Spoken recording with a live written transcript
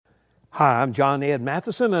Hi, I'm John Ed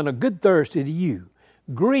Matheson, and a good Thursday to you.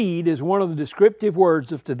 Greed is one of the descriptive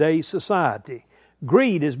words of today's society.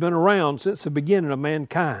 Greed has been around since the beginning of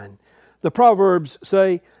mankind. The Proverbs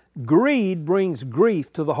say, greed brings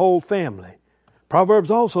grief to the whole family.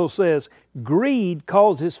 Proverbs also says, greed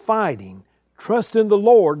causes fighting. Trust in the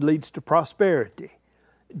Lord leads to prosperity.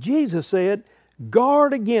 Jesus said,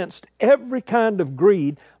 guard against every kind of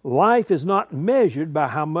greed. Life is not measured by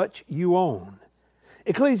how much you own.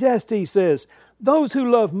 Ecclesiastes says, those who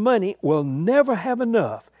love money will never have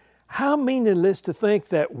enough. How meaningless to think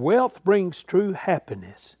that wealth brings true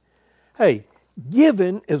happiness. Hey,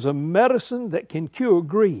 giving is a medicine that can cure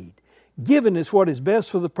greed. Giving is what is best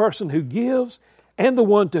for the person who gives and the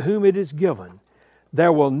one to whom it is given.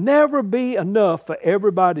 There will never be enough for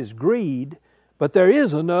everybody's greed, but there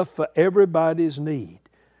is enough for everybody's need.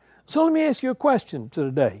 So let me ask you a question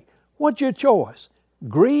today. What's your choice?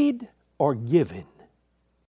 Greed or giving?